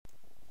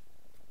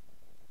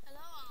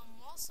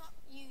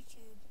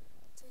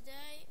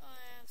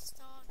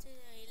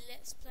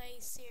Let's Play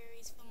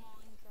series for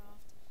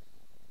Minecraft.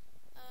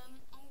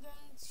 I'm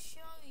going to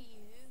show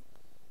you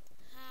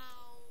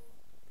how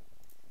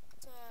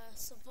to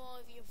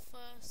survive your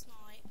first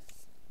night,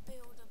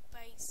 build a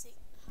basic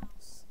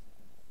house.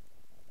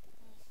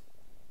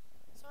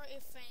 Sorry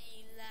if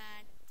any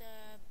lag,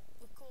 the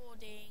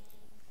recording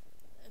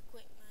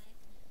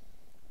equipment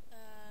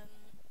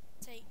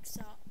takes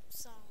up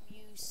some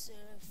use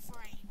of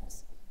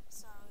frames,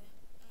 so it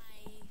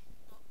may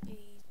not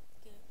be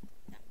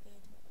that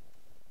good.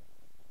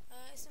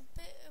 It's a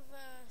bit of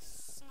a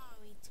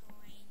snowy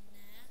terrain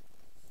there,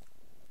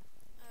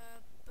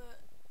 but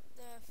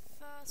the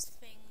first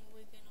thing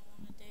we're going to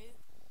want to do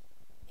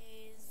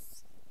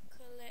is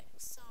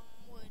collect some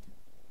wood,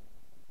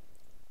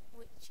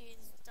 which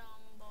is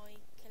done by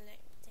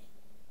collecting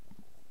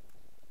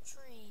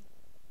tree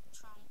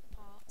trunk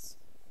parts,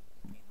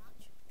 pretty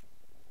much.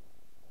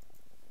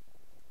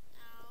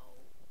 Now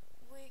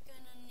we're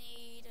going to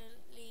need at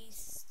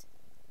least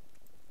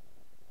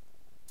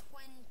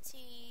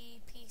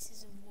 20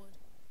 pieces of wood.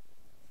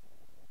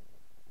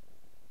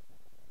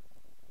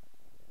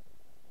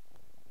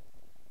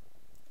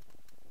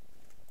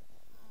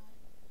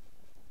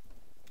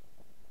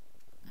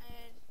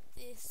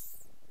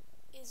 This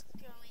is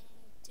going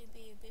to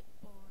be a bit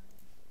boring,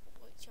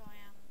 which I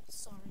am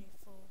sorry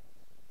for.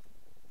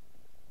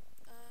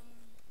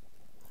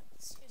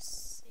 Let's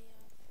just see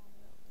how far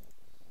we got.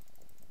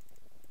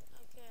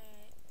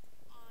 Okay,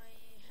 I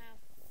have.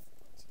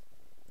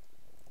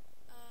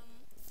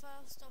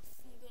 First off,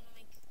 I'm going to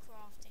make a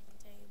crafting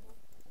table.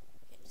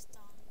 Get this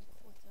done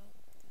quicker.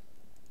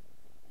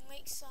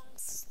 Make some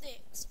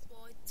sticks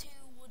by 2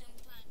 wooden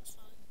planks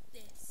like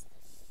this,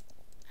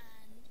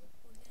 and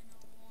we're going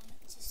to want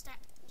to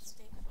stack the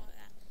sticks like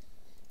that.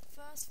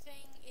 First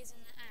thing is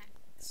an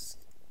axe,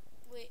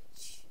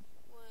 which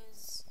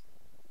was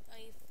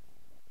a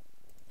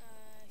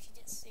if you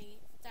didn't see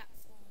that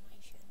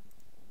formation,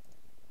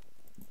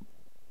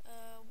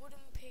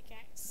 wooden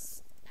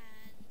pickaxe,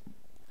 and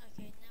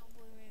okay, now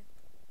we're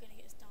gonna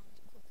get this done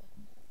quicker.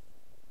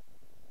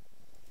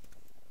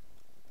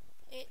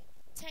 It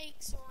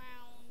takes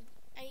around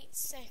 8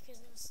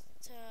 seconds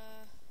to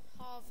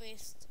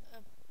harvest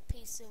a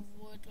piece of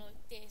wood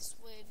like this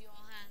with your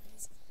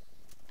hands,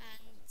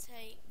 and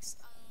takes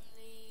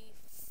only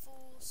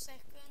 4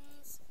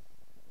 seconds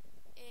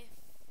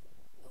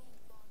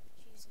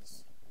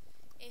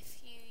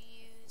if you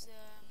use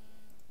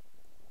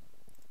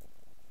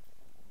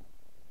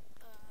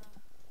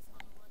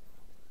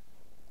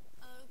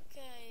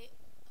okay,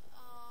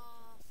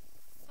 our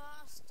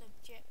first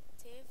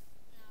objective,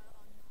 now that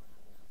I know I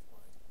have enough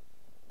wood,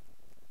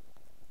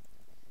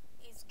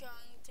 is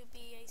going to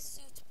be a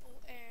suitable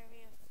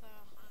area for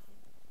a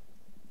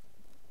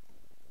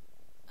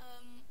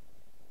home.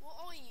 What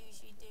I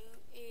usually do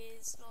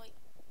is like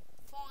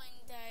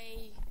find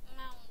a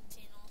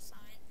mountain or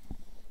something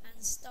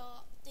and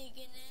start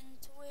digging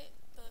into it,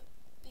 but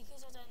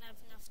because I don't have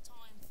enough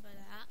time for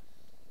that,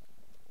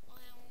 I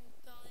am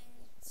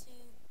going to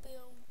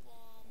build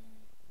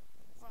one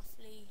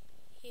roughly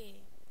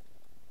here.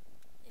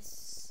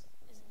 This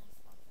is enough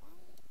for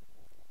one.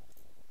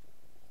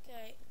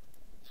 Okay,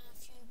 now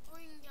if you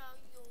bring out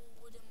your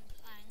wooden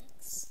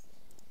planks,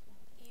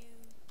 you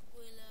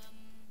will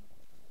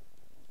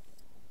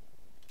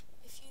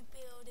if you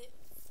build it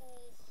 4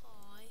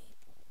 high,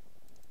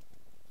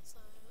 so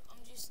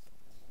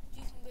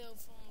you can build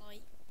from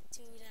like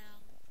 2 down.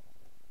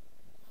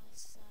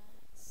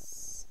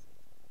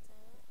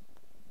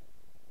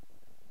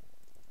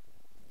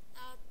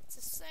 Now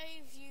to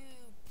save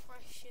you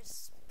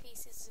precious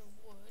pieces of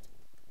wood,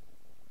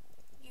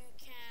 you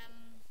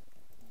can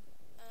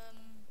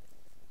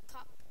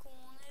cut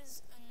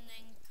corners and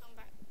then come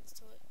back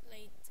to it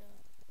later.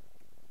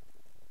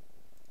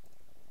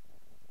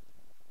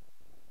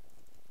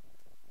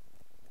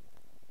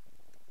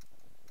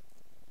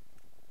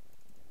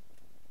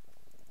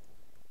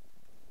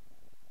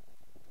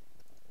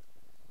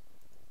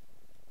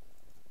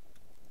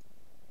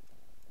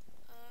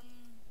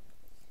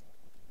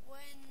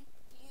 When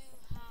you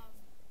have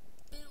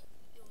built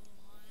your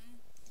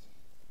home,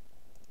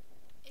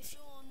 if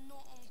you're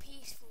not on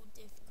peaceful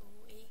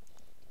difficulty,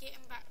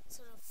 getting back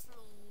to the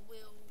floor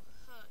will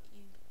hurt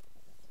you.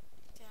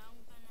 Okay,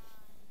 I'm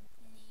gonna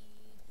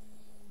need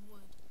more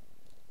wood.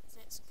 So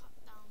let's cut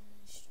down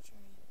this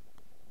tree.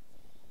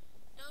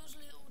 Those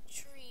little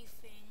tree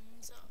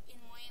things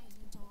in my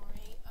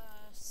inventory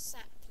are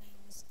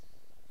saplings,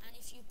 and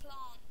if you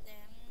plant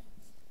them,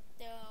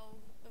 they'll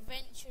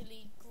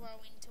eventually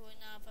grow into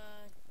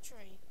another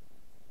tree,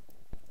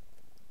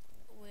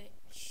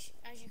 which,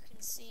 as you can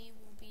see,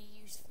 will be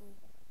useful.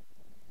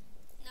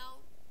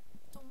 Now,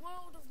 the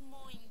world of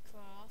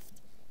Minecraft,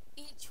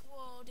 each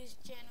world is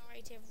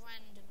generated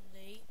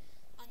randomly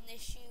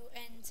unless you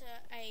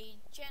enter a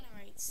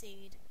generate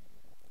seed,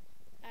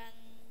 and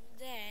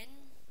then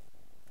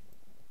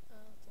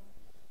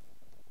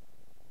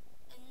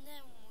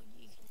what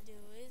you can do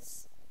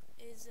is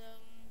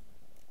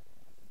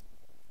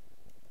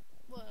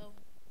well,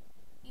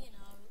 you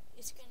know,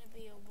 it's going to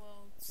be a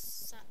world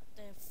sat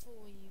there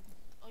for you.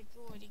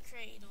 already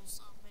created or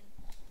something.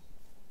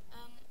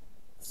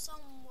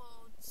 Some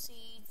world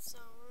seeds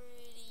are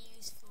really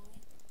useful,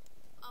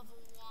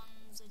 other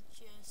ones are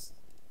just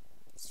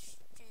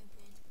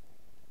stupid.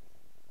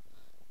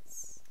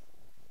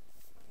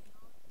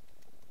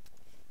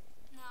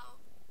 Now,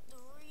 the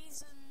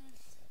reason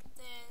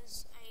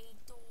there's a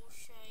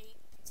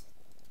door-shaped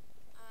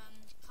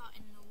cut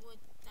in the wood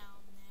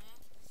down there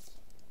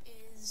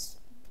is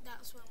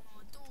that's where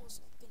my door's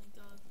gonna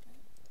go.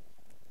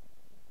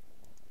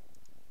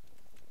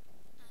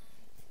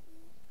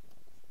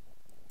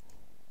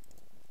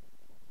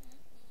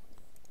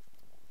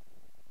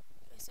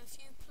 Okay, so if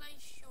you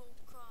place your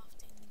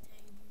crafting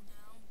table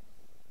down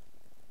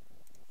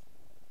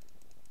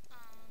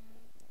and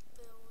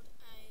build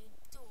a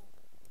door.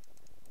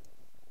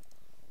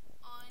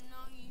 I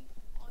know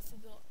I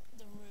forgot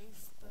the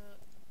roof, but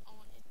I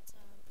wanted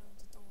to build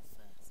the door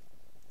first.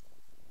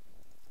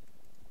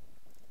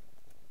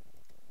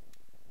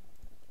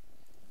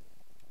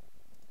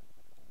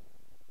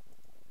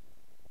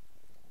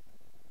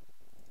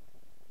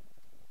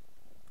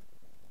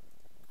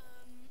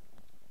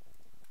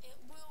 It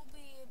will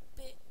be a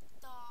bit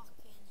dark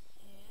in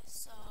here,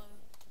 so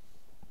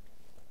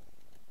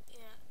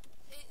yeah,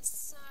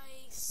 it's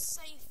a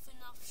safe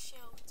enough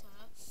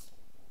shelter.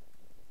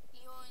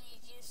 You only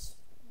just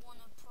want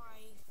to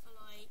pray for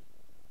like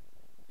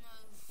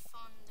no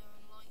thunder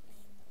and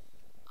lightning,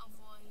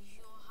 otherwise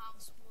your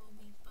house will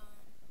be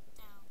burnt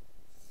down.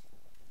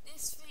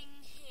 This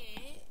thing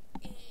here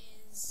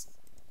is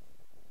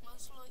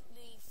most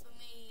likely for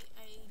me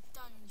a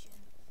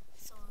dungeon,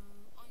 so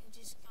I'm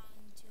just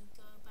going to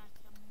go back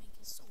and make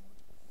a sword.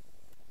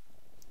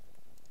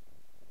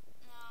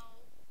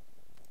 Now,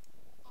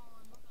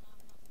 I'm not going to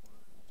have enough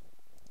wood.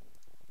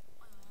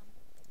 I am,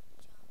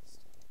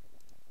 just.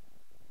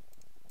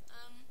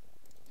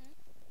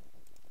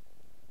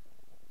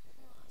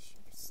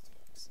 Stupid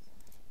sticks.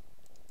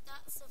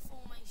 That's the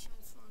formation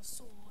for a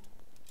sword.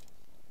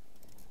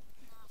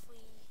 Now if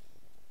we...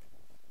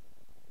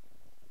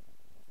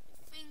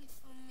 The thing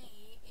for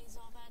me is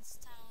I've had to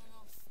turn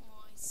off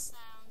my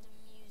sound and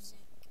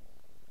music.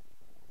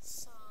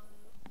 So,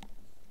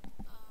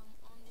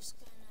 I'm just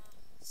going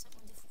to set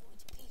my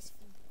difficulty to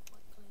peaceful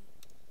quickly.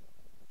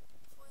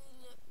 If we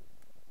look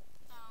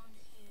down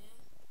here,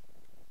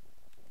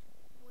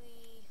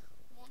 we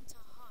want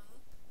to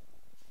hope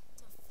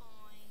to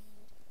find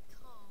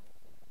coal,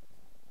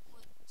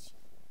 which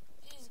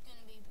is going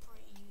to be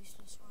pretty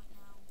useless right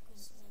now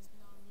because there's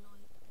no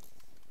light.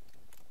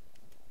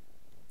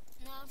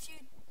 Now if you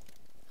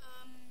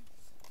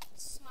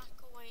smack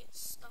away at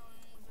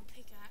stone with a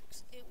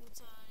pickaxe, it will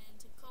turn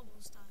into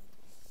cobblestone,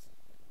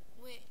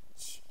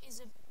 which is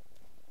a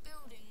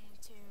building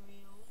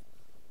material.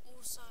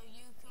 Also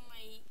you can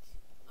make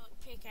like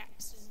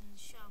pickaxes and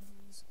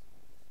shovels.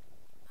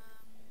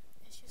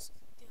 Let's just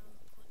do a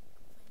quick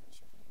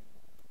venture.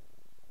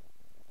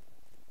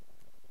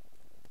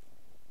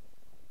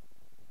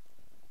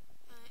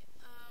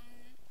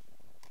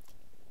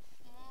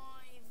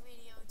 My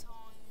video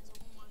time is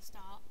almost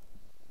up,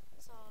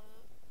 so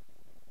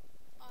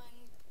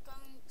I'm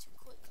going to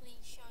quickly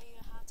show you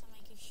how to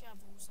make a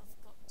shovel, so I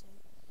forgot to.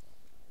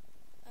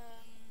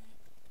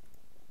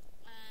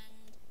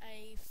 And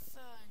a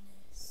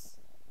furnace.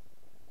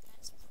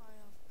 Let's pray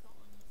I've got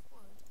enough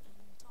wood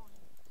and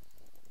time.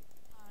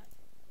 Alright.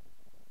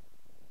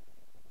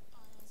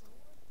 Oh, there's a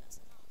wood, that's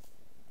enough.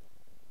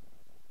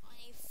 I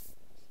need,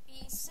 you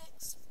need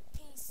 6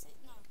 pieces,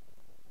 no,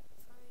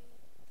 3,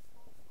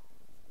 4, 5.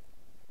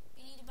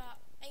 You need about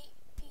 8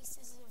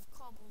 pieces of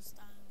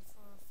cobblestone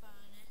for a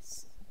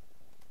furnace.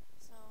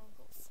 So I've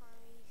got 3,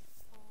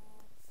 4,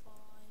 5,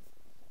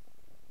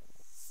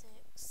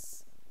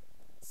 6,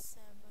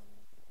 7,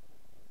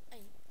 8.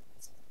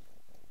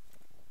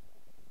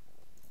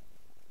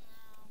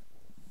 Now,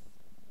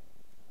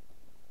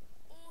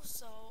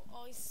 also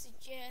I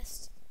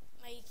suggest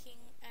making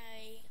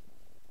a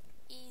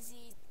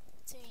easy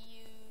to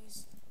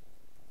use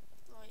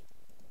like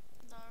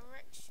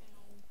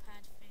directional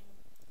pad thing.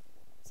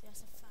 So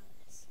that's a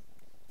furnace.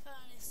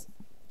 Furnace,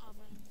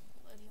 oven,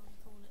 whatever you want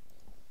to call it.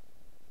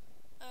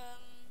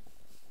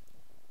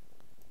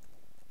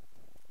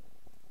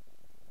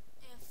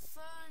 Yeah,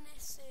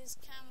 furnaces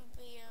can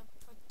be a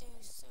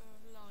producer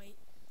of light.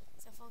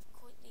 So if I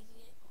quickly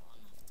get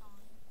enough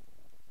time,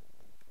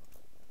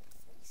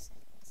 3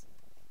 seconds.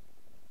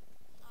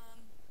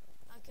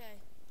 Okay,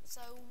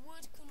 so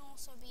wood can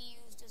also be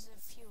used as a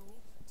fuel.